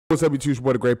What's up, YouTube?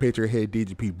 Boy, the Great Patriot here,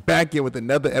 DGP, back in with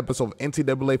another episode of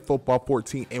NCAA Football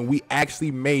 14, and we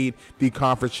actually made the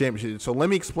conference championship. So let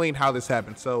me explain how this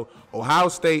happened. So Ohio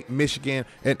State, Michigan,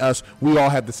 and us, we all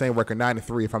have the same record,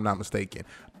 9-3, if I'm not mistaken.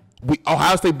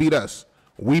 Ohio State beat us.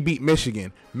 We beat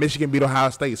Michigan. Michigan beat Ohio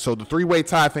State. So the three-way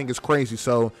tie thing is crazy.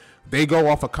 So they go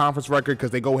off a conference record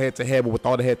because they go head-to-head, but with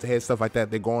all the head-to-head stuff like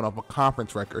that, they're going off a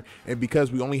conference record. And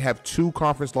because we only have 2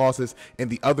 conference losses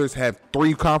and the others have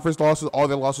 3 conference losses, all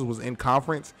their losses was in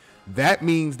conference, that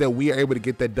means that we are able to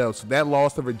get that dub. So that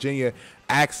loss to Virginia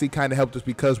actually kind of helped us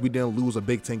because we didn't lose a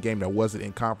Big Ten game that wasn't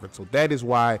in conference. So that is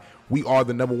why we are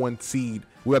the #1 seed.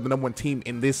 We are the #1 team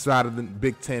in this side of the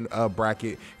Big Ten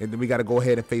bracket, and then we got to go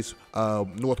ahead and face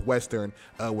Northwestern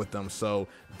with them. So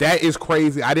that is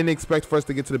crazy. I didn't expect for us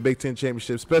to get to the Big Ten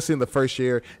championship, especially in the first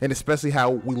year, and especially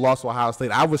how we lost to Ohio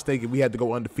State. I was thinking we had to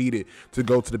go undefeated to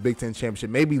go to the Big Ten championship,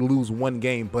 maybe lose 1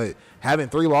 game, but having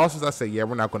 3 losses, I said, yeah,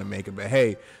 we're not going to make it. But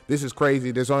hey, this is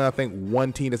crazy. There's only, I think,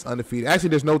 1 team that's undefeated. Actually,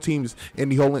 there's no teams in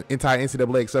the whole entire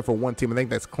NCAA except for 1 team. I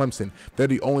think that's Clemson. They're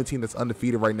the only team that's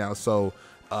undefeated right now. So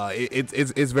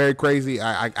it's very crazy.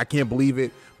 I can't believe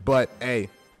it. But hey,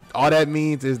 all that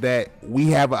means is that we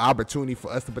have an opportunity for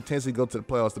us to potentially go to the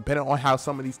playoffs, depending on how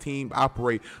some of these teams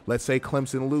operate. Let's say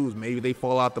Clemson lose, maybe they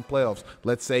fall out the playoffs.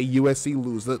 Let's say USC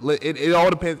lose. It all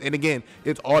depends. And again,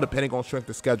 it's all depending on strength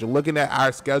of schedule. Looking at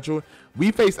our schedule,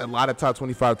 we face a lot of top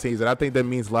 25 teams, and I think that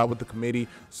means a lot with the committee.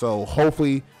 So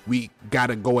hopefully we got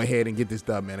to go ahead and get this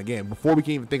dub, man. Again, before we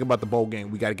can even think about the bowl game,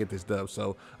 we got to get this dub.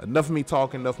 So enough of me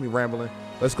talking, enough of me rambling.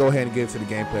 Let's go ahead and get into the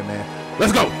gameplay, man.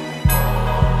 Let's go.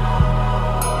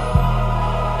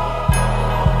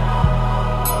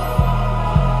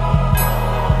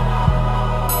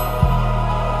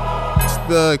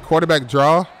 The quarterback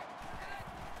draw.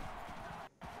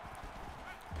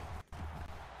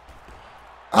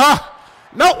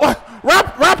 No,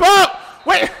 wrap up.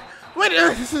 Wait,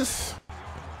 this is,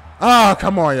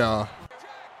 come on, y'all.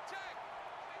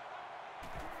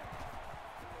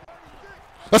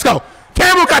 Let's go.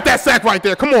 Campbell got that sack right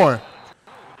there. Come on.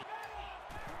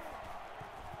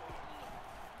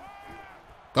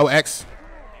 Go X.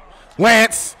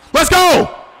 Lance. Let's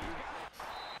go.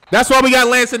 That's why we got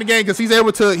Lance in the game, because he's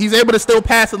able to still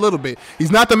pass a little bit.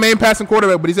 He's not the main passing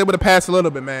quarterback, but he's able to pass a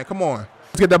little bit, man. Come on.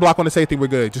 Let's get that block on the safety. We're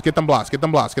good. Just get them blocks. Get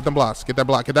them blocks. Get them blocks. Get that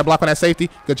block. Get that block on that safety.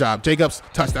 Good job. Jacobs,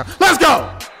 touchdown. Let's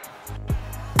go.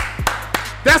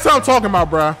 That's what I'm talking about,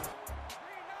 bro.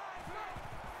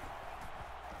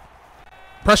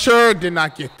 Pressure did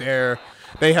not get there.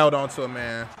 They held on to it,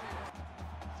 man.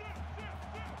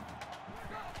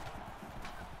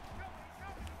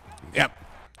 Yep.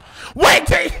 Wait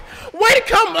to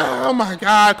come. Oh my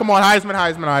God. Come on. Heisman.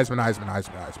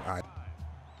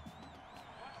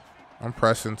 I'm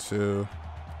pressing to.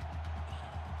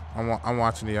 I'm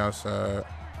watching the outside.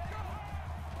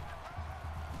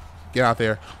 Get out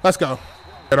there. Let's go.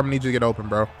 I'm gonna need you to get open,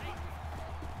 bro.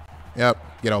 Yep.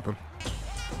 Get open.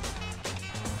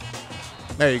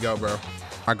 There you go, bro.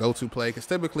 My go-to play, because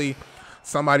typically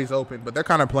somebody's open, but they're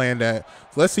kind of playing that.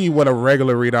 So let's see what a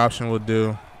regular read option will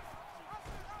do.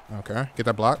 Okay, get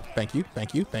that block. Thank you.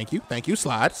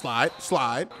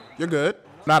 Slide. You're good.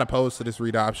 Not opposed to this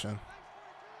read option.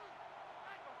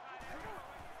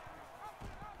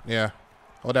 Yeah.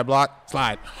 Hold that block.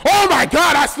 Slide. Oh my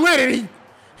God, I slid it.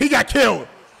 He got killed.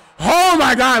 Oh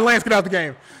my God, Lance, get out the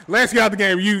game. Lance, get out the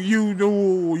game. You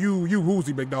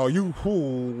whoozy, big dog. You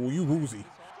whoozy.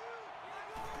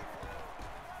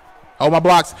 Oh, my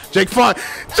blocks. Jake Funk.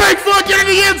 Get in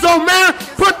the end zone, man.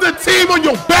 Put the team on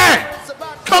your back.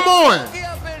 Come on.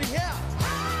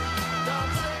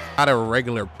 Not a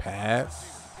regular pass.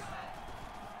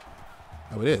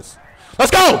 Oh, it is.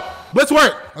 Let's go. Blitz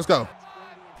work. Let's go.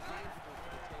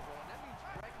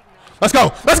 Let's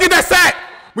get that sack.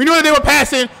 We knew that they were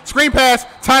passing. Screen pass.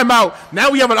 Timeout.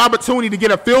 Now we have an opportunity to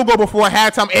get a field goal before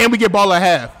halftime, and we get ball at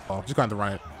half. Oh, just going to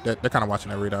run it. They're kind of watching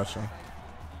that read option.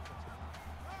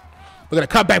 Look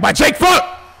at a cutback by Jake Funk.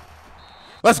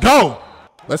 Let's go.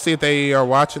 Let's see if they are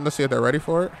watching. Let's see if they're ready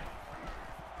for it.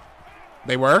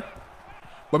 They were.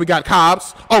 But we got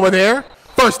Cobbs over there.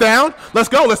 First down. Let's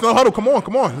go. Let's no huddle. Come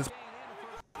on.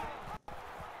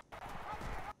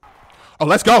 Oh,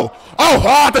 let's go. Oh,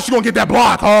 I thought you were going to get that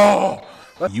block. Oh.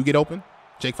 You get open.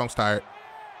 Jake Funk's tired.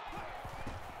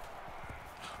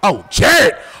 Oh,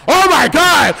 Jarrett. Oh, my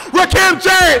God. Rakim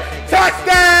Jarrett.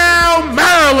 Touchdown,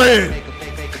 Maryland.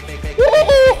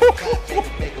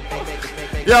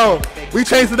 Yo, we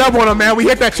changed it up on him, man. We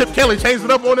hit that Chip Kelly, changed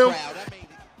it up on him.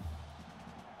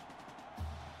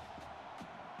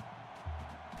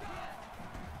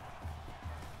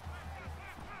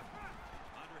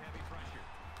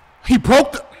 He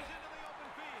broke the...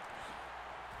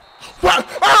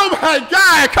 my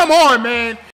God, come on,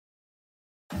 man.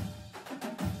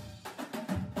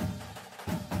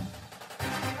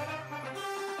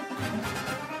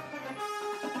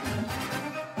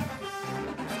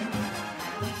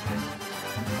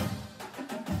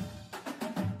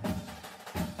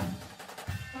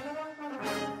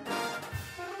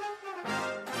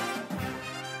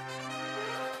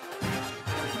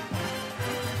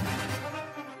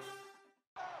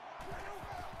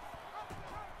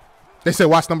 They said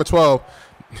watch number 12.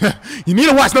 You need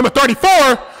to watch number 34.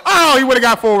 Oh, he would have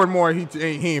got forward more. He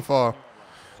ain't fall.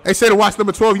 They said to watch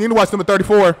number 12. You need to watch number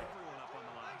 34.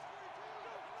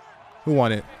 Who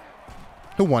won it?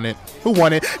 Who won it? Who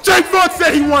won it? Jake Funk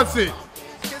said he wants it.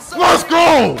 Let's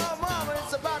go.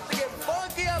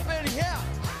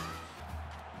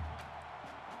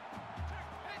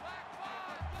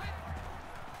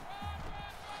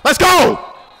 Let's go.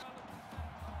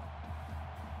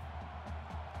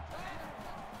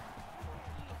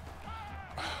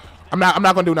 I'm not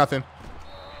gonna do nothing.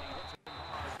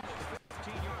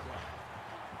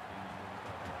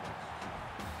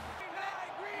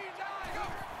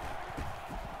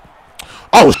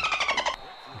 Oh,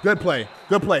 good play.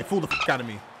 Good play. Fool the f out of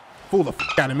me. Fool the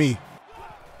f out of me.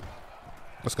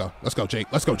 Let's go. Let's go, Jake.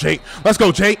 Let's go, Jake. Let's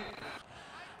go, Jake.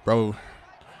 Bro,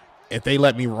 if they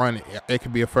let me run, it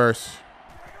could be a first.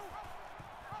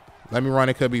 Let me run.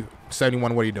 It could be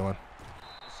 71. What are you doing?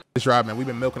 This drive, man, we've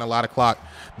been milking a lot of clock.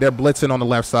 They're blitzing on the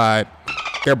left side.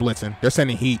 They're blitzing. They're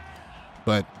sending heat.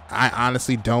 But I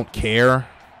honestly don't care.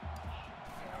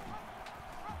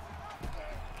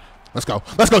 Let's go.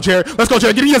 Let's go, Jared. Let's go,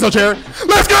 Jared. Get in the end zone, Jared.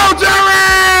 Let's go,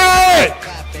 Jared!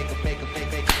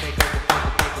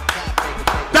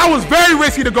 That was very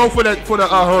risky to go for the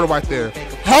hurdle right there.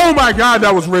 Oh, my God,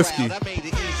 that was risky.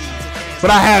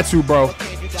 But I had to, bro.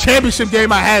 Championship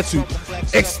game, I had to.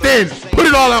 Extend. Put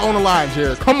it all out on the line,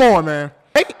 Jared. Come on, man.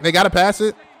 Hey, they got to pass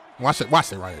it. Watch it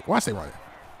right. Watch it right.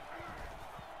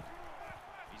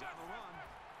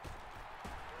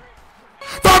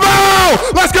 Fumble!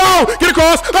 Let's go! Get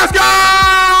across. Let's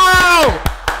go!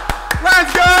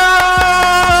 Let's go!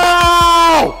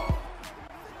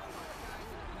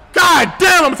 God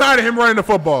damn, I'm tired of him running the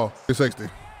football. 260.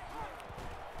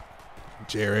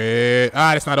 Jared.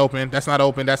 Ah, that's not open. That's not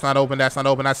open. That's not open. That's not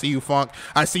open. I see you, Funk.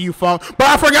 I see you, Funk. But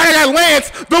I forgot I got Lance.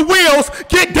 The wheels.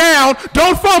 Get down.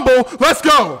 Don't fumble. Let's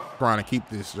go. Trying to keep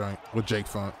this joint with Jake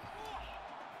Funk.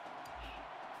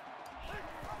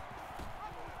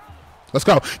 Let's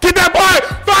go. Get that boy.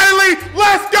 Finally.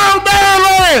 Let's go,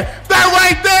 Maryland. That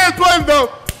right there is putting the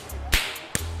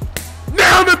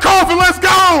nail in the coffin. Let's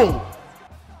go.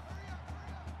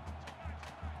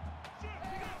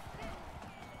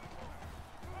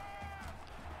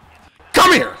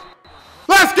 Come here.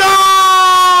 Let's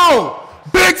go!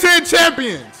 Big Ten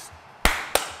champions.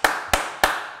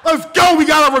 Let's go. We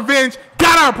got our revenge.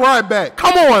 Got our pride back.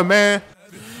 Come on, man.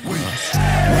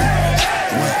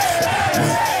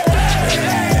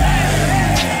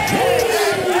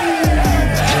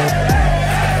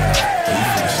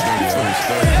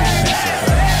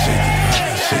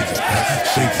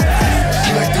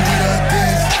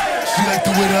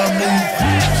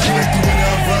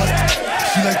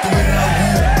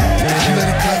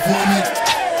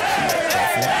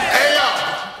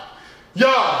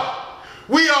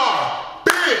 We are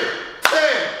Big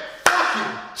Ten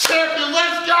fucking champion.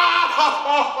 Let's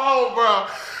go, bro.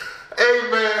 Hey,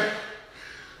 man.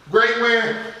 Great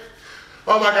win.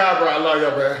 Oh, my God, bro. I love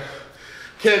y'all, man.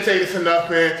 Can't take this enough,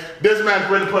 man. This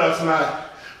man really put us tonight.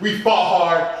 We fought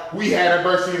hard. We had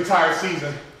adversity the entire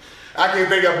season. I can't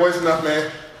thank y'all boys enough,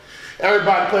 man.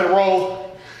 Everybody played a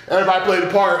role. Everybody played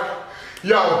a part.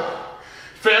 Yo,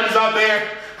 families out there,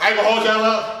 I ain't gonna hold y'all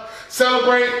up.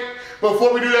 Celebrate.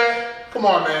 Before we do that, come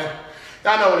on, man.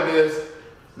 Y'all know what it is.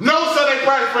 No Sunday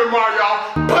practice for tomorrow,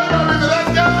 y'all. Put your music,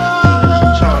 let's go!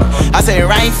 I say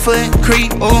right foot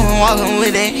creep, walking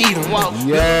with that heater.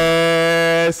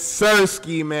 Yes,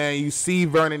 Sirski, man. You see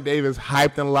Vernon Davis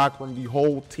hyped in locker room. The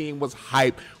whole team was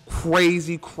hyped.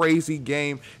 Crazy, crazy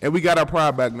game. And we got our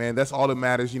pride back, man. That's all that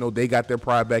matters. You know, they got their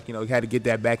pride back. You know, had to get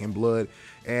that back in blood.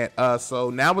 And so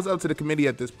now it's up to the committee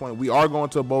at this point. We are going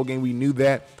to a bowl game. We knew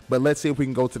that. But let's see if we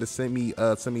can go to the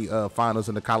semi-finals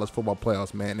in the college football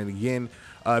playoffs, man. And again,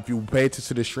 if you pay attention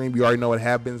to the stream, you already know what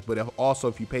happens. But also,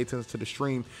 if you pay attention to the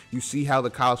stream, you see how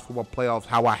the college football playoffs,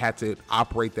 how I had to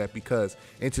operate that, because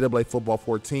NCAA Football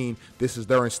 14, this is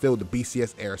during still the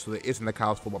BCS era, so there isn't the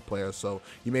college football players. So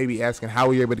you may be asking, how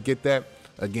are you able to get that?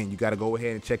 Again, you got to go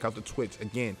ahead and check out the Twitch.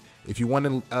 Again, if you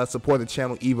want to support the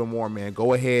channel even more, man,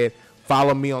 go ahead.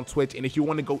 follow me on Twitch. And if you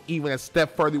want to go even a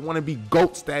step further, you want to be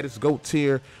GOAT status, GOAT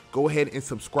tier, go ahead and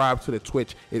subscribe to the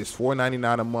Twitch. It is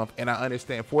 $4.99 a month, and I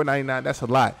understand $4.99, that's a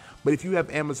lot. But if you have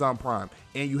Amazon Prime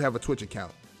and you have a Twitch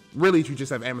account, really, if you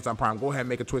just have Amazon Prime, go ahead and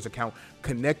make a Twitch account,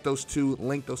 connect those two,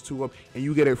 link those two up, and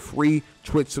you get a free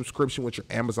Twitch subscription with your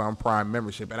Amazon Prime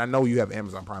membership. And I know you have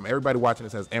Amazon Prime. Everybody watching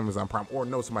this has Amazon Prime or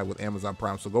knows somebody with Amazon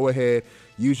Prime. So go ahead,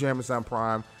 use your Amazon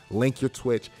Prime, link your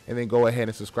Twitch, and then go ahead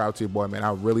and subscribe to your boy, man.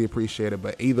 I really appreciate it.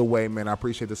 But either way, man, I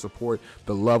appreciate the support,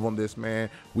 the love on this, man.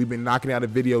 We've been knocking out a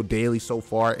video daily so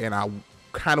far, and I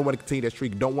kind of want to continue that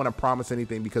streak. Don't want to promise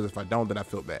anything, because if I don't, then I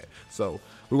feel bad. So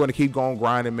we're going to keep going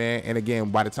grinding, man. And again,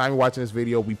 by the time you're watching this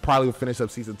video, we probably will finish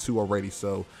up season 2 already.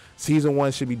 So season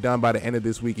 1 should be done by the end of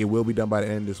this week. It will be done by the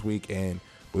end of this week, and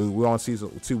we're on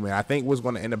season 2, man. I think what's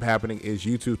going to end up happening is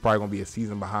YouTube's probably going to be a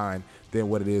season behind than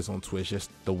what it is on Twitch, just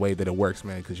the way that it works,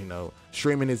 man. Because, you know,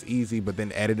 streaming is easy, but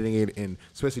then editing it, and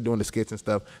especially doing the skits and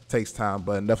stuff, takes time.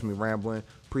 But enough of me rambling.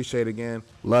 Appreciate it again.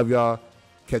 Love y'all.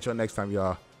 Catch y'all next time,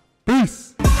 y'all.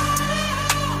 Peace.